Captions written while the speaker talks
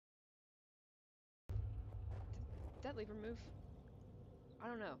that lever move? I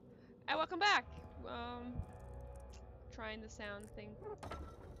don't know. And welcome back! Trying the sound thing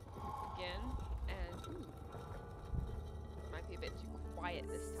again, and ooh, might be a bit too quiet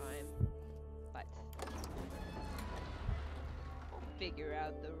this time, but we'll figure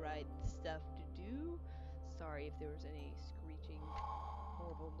out the right stuff to do. Sorry if there was any screeching,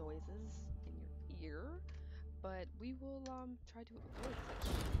 horrible noises in your ear, but we will try to avoid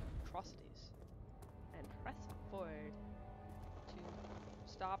such atrocities and press forward to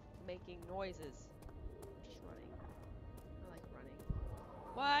stop making noises. I'm just running. I like running.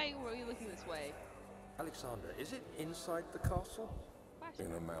 Why were you looking this way? Alexander, is it inside the castle?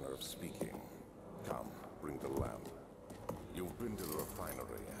 In a manner of speaking. Come, bring the lamp. You've been to the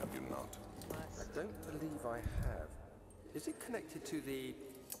refinery, have you not? I don't believe I have. Is it connected to the...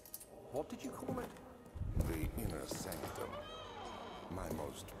 what did you call it? The inner sanctum. My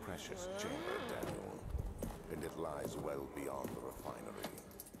most precious chamber, Daniel. And it lies well beyond the refinery.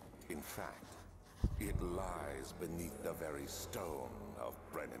 In fact, it lies beneath the very stone of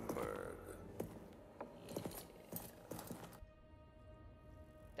Brennenburg.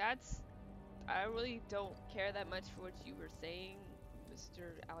 I really don't care that much for what you were saying,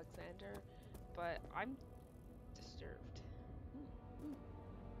 Mr. Alexander, but I'm disturbed.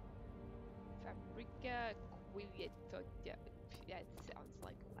 Fabrica quieta. That sounds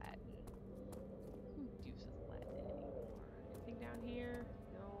like Latin. Who uses Latin anymore? Anything down here?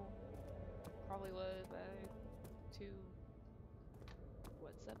 No. Probably was, to...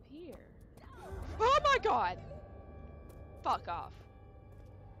 What's up here? Oh my god! Fuck off.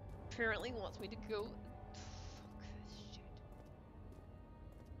 Apparently wants me to go... Fuck this shit.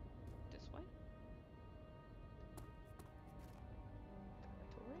 This way?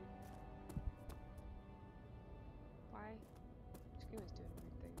 Dormitory? Why? This game is doing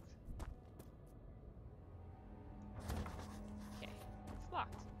weird things. Okay, it's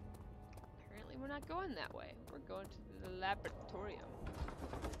locked. Apparently we're not going that way. We're going to the laboratorium.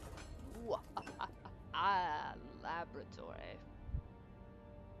 Laboratory.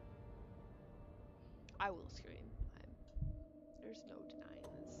 I will scream. There's no denying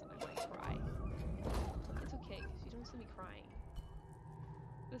this. I might cry. It's okay, because you don't see me crying.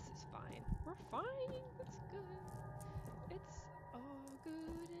 This is fine. We're fine. It's good. It's all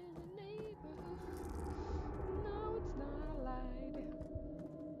good in the neighborhood. No, it's not a lie.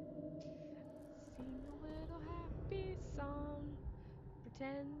 Sing a little happy song.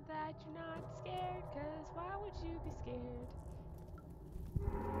 Pretend that you're not scared, because why would you be scared?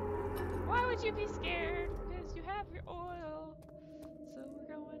 Why would you be scared? Because you have your oil. So we're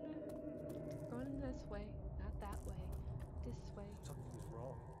going this way, not that way. This way. Something's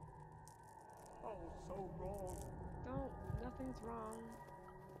wrong. Oh, so wrong. Nothing's wrong.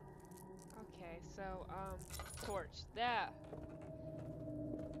 Okay, so, torch. There.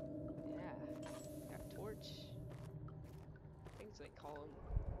 Yeah. Got torch. Things they call them.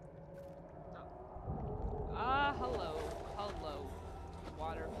 No. Ah, hello. Hello.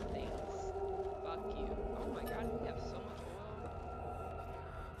 Water things. Fuck you. Oh my god, we have so much oil.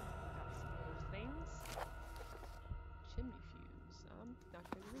 Got some other things. Chimney fuse. I'm not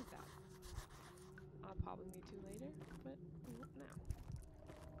going to read that. I'll probably need to later, but not now.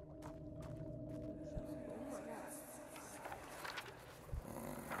 Oh my god.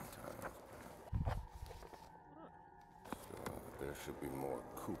 So there should be more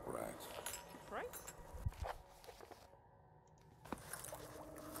coop rats. Right?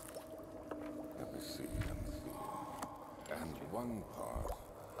 Let me see. And one part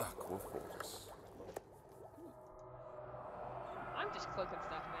aquaforce. I'm just clicking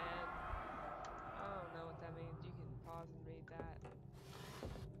stuff, man. I don't know what that means. You can pause and read that.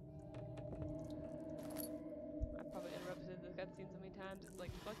 I probably interrupted the cutscene so many times, it's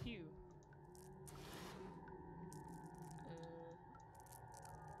like, fuck you.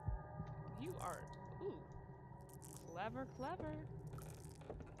 You are, ooh, clever.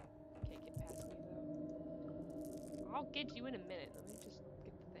 Can't get past me though. I'll get you in a minute. Let me just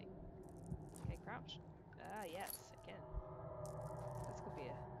get the thing. Okay, crouch. Ah, yes, I can. That's gonna be a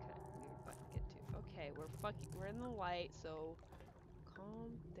kind of weird button to get to. Okay, we're in the light, so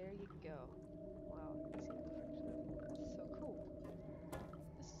calm. There you go. Wow, this is so cool.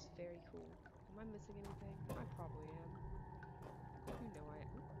 This is very cool. Am I missing anything? I probably am. You know I am.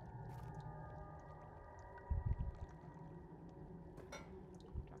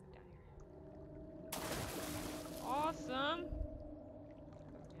 Drop it down here. Awesome!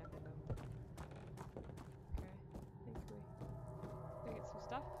 Okay, I think we get some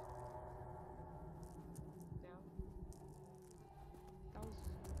stuff. Now. That was...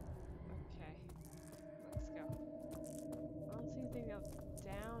 Okay. Let's go.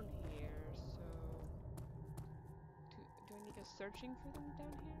 searching for them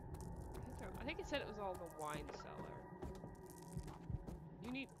down here? I think it said it was all in the wine cellar.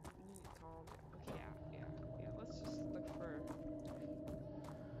 You need to calm down. Okay, yeah. Let's just look for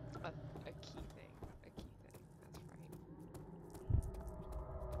a key thing. A key thing. That's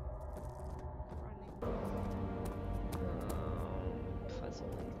right. Running.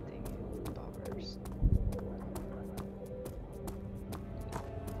 Puzzling thing. Bombers.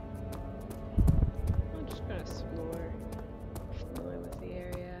 I'm just gonna explore. Familiar with the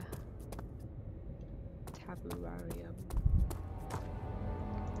area. Tabularium.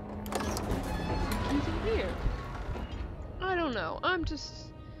 Keys in here. I don't know. I'm just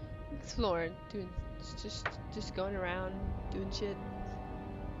exploring, doing just going around, doing shit,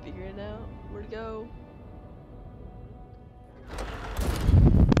 figuring out where to go.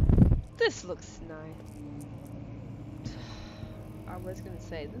 This looks nice. I was gonna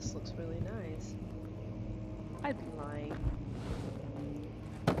say this looks really nice. I'd be lying.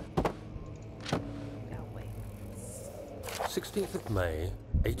 Oh wait. 16th of May,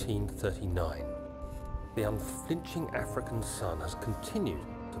 1839. The unflinching African sun has continued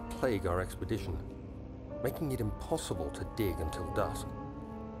to plague our expedition, making it impossible to dig until dusk.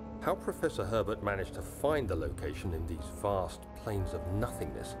 How Professor Herbert managed to find the location in these vast plains of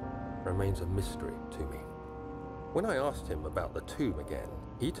nothingness remains a mystery to me. When I asked him about the tomb again,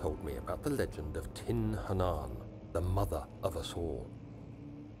 he told me about the legend of Tin Hanan, the mother of us all.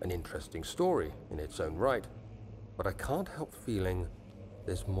 An interesting story in its own right, but I can't help feeling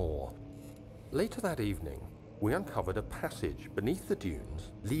there's more. Later that evening, we uncovered a passage beneath the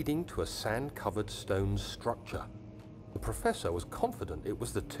dunes leading to a sand-covered stone structure. The professor was confident it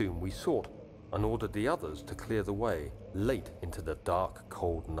was the tomb we sought and ordered the others to clear the way late into the dark,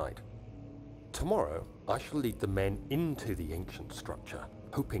 cold night. Tomorrow, I shall lead the men into the ancient structure,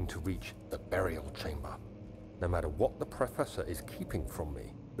 hoping to reach the burial chamber. No matter what the professor is keeping from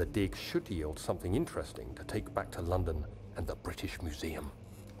me, the dig should yield something interesting to take back to London and the British Museum.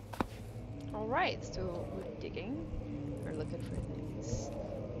 Alright, so we're digging. We're looking for things.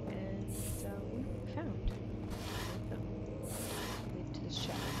 And we found. Related to the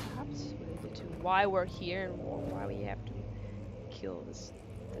shadow, perhaps. Related to why we're here and why we have to kill this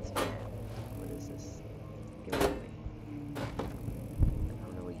man. What is this? Give it away. I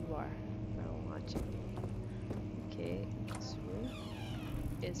don't know what you are. I don't want you. Okay, this room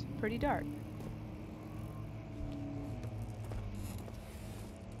is pretty dark.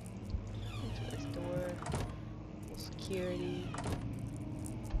 Security.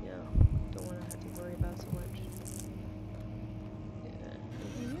 Yeah, don't want to have to worry about so much. Yeah.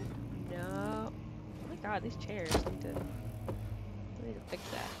 No. Oh my god, these chairs need to fix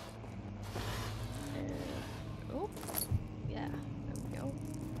that. And oh, yeah, there we go.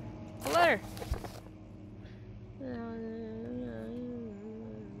 A letter. I'm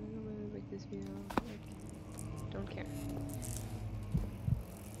gonna break this video. Don't care.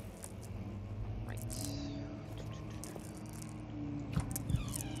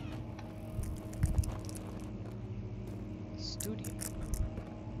 Studio.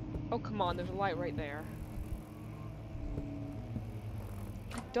 Oh, come on, there's a light right there.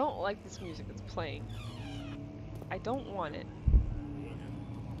 I don't like this music that's playing. I don't want it.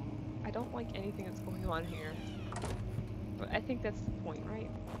 I don't like anything that's going on here. But I think that's the point, right?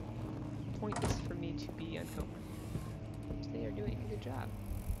 The point is for me to be uncomfortable. So they are doing a good job.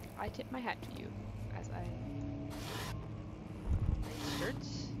 I tip my hat to you as I...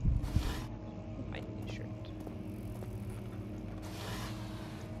 Shirts? I need a shirt.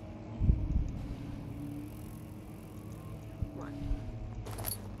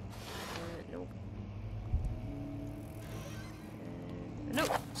 Nope.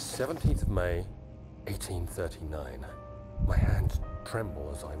 17th of May, 1839. My hands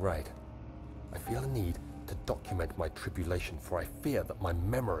tremble as I write. I feel a need to document my tribulation, for I fear that my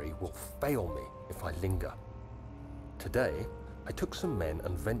memory will fail me if I linger. Today, I took some men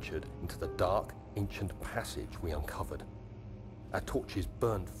and ventured into the dark, ancient passage we uncovered. Our torches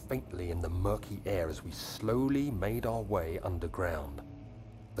burned faintly in the murky air as we slowly made our way underground.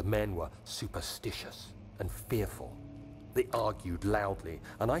 The men were superstitious and fearful. They argued loudly,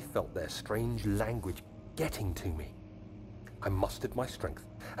 and I felt their strange language getting to me. I mustered my strength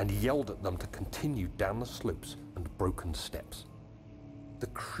and yelled at them to continue down the slopes and broken steps. The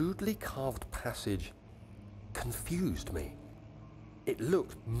crudely carved passage confused me. It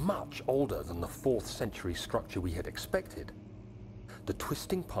looked much older than the 4th century structure we had expected. The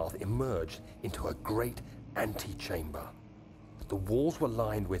twisting path emerged into a great antechamber. The walls were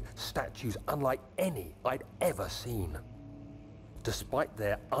lined with statues unlike any I'd ever seen. Despite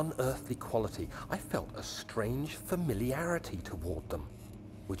their unearthly quality, I felt a strange familiarity toward them,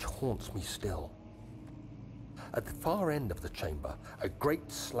 which haunts me still. At the far end of the chamber, a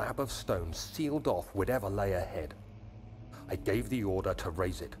great slab of stone sealed off whatever lay ahead. I gave the order to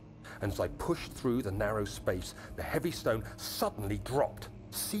raise it, and as I pushed through the narrow space, the heavy stone suddenly dropped,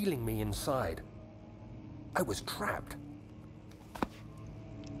 sealing me inside. I was trapped.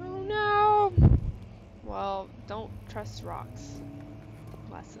 Oh no! Well, don't trust rocks.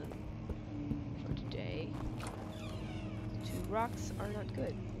 Lesson for today. 2 rocks are not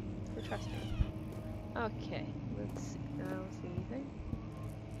good for trusting. Okay, let's see. I don't see anything.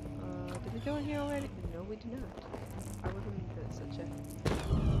 Did we go in here already? No, we did not. I would remember such a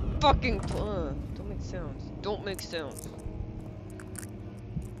fucking don't make sounds. Don't make sounds.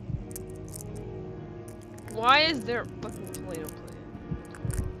 Why is there a fucking tomato plant?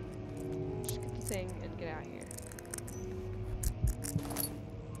 Just get the thing and get out of here.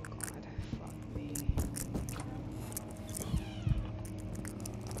 God, fuck me.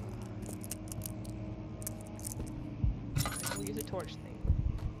 We'll use a torch thing.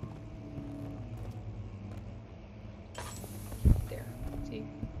 There. See?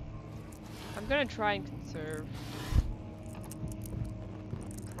 I'm gonna try and conserve.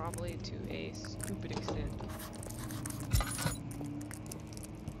 Probably to a stupid extent.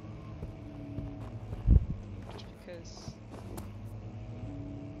 Just because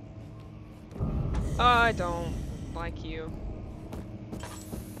I don't like you. I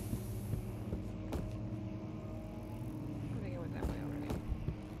think I went that way already.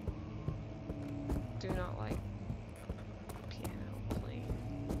 Do not like piano playing.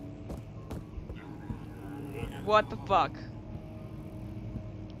 What the fuck?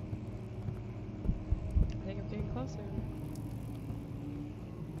 Closer.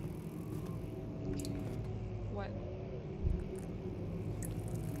 What?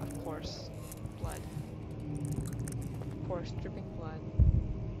 Of course. Blood. Of course, dripping blood.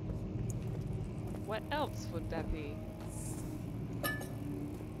 What else would that be?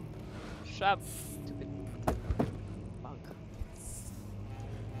 Shut up, stupid bug.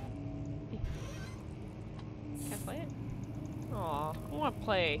 Can I play it? Aw, I wanna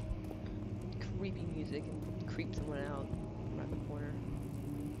play creepy music and creep someone out around the corner.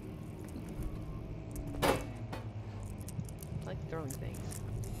 I like throwing things.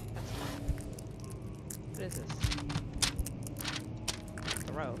 That's fun. What is this?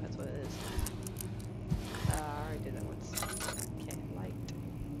 Throw, that's what it is. I already did that once. Okay, light.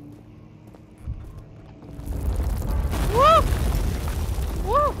 Woo!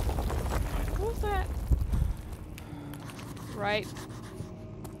 Woo! What was that? Right.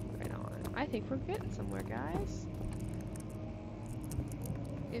 I think we're getting somewhere, guys.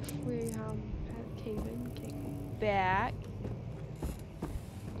 If we had a cave in, can't go back,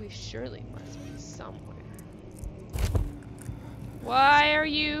 we surely must be somewhere. Why are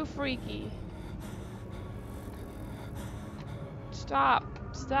you freaky? Stop!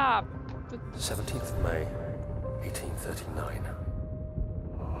 Stop! 17th of May, 1839.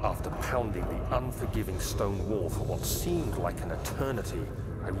 After pounding the unforgiving stone wall for what seemed like an eternity,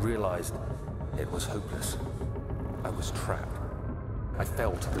 I realized it was hopeless. I was trapped. I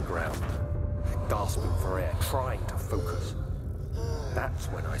fell to the ground, gasping for air, trying to focus. That's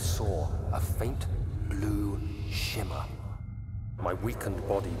when I saw a faint blue shimmer. My weakened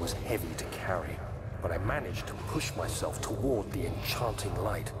body was heavy to carry, but I managed to push myself toward the enchanting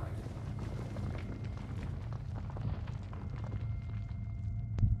light.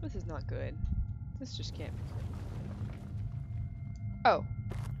 This is not good. This just can't be good. Oh.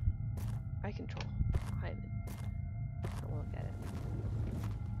 I control. Hyman. I won't look at it.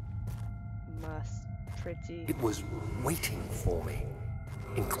 Must pretty. It was waiting for me.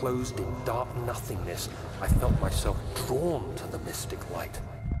 Enclosed in dark nothingness, I felt myself drawn to the mystic light.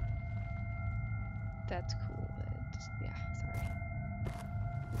 That's cool. Yeah, sorry.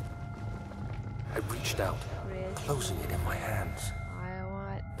 I reached out, closing it in my hands. I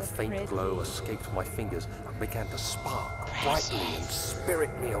want The faint glow escaped my fingers and began to spark brightly and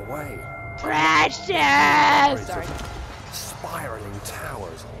spirit me away. Precious! Sorry. Spiraling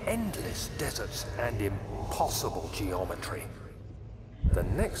towers, endless deserts, and impossible geometry. The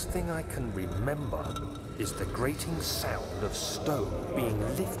next thing I can remember is the grating sound of stone being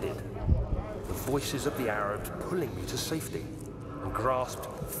lifted, the voices of the Arabs pulling me to safety, and grasped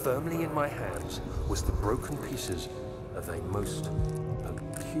firmly in my hands was the broken pieces of a most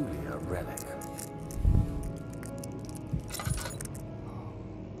peculiar relic.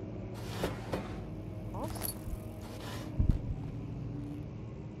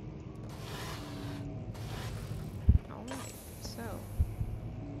 Alright, so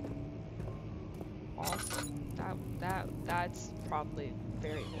Yeah, it's probably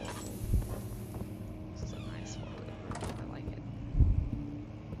very old. This is a nice photo. I like it.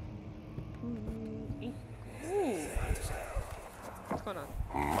 Ooh. What's going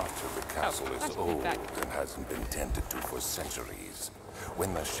on? Much of the castle nice is to be old back. and hasn't been tended to for centuries.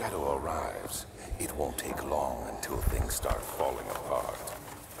 When the shadow arrives, it won't take long until things start falling apart.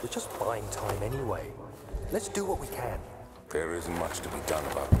 We're just buying time anyway. Let's do what we can. There isn't much to be done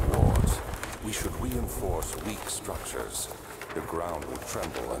about the walls. We should reinforce weak structures. The ground will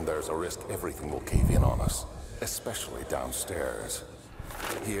tremble and there's a risk everything will cave in on us, especially downstairs.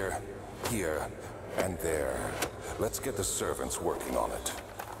 Here, and there. Let's get the servants working on it.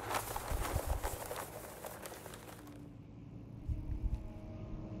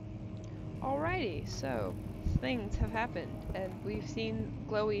 Alrighty, so things have happened, and we've seen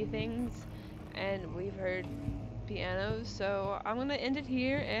glowy things, and we've heard pianos, so I'm gonna end it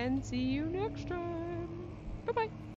here and see you next time. Bye bye.